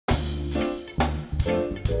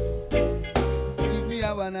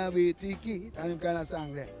I wanna be ticket. And them kind of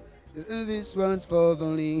song there. This one's for the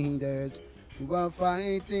leaders who are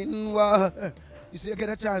fighting war. You see, you get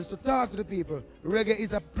a chance to talk to the people. Reggae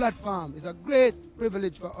is a platform. It's a great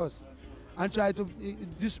privilege for us. And try to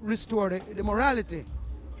just restore the morality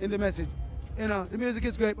in the message. You know, the music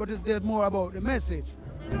is great, but there's more about the message.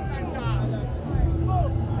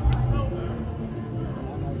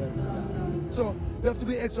 So we have to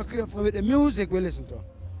be extra careful with the music we listen to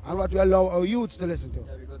and what we allow our youths to listen to.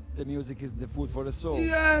 Yeah, because the music is the food for the soul.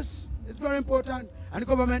 Yes, it's very important. And the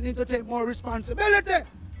government needs to take more responsibility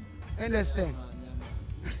in this thing.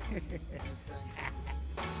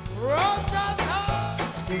 ROTOTOM!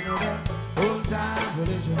 Old time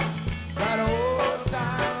religion.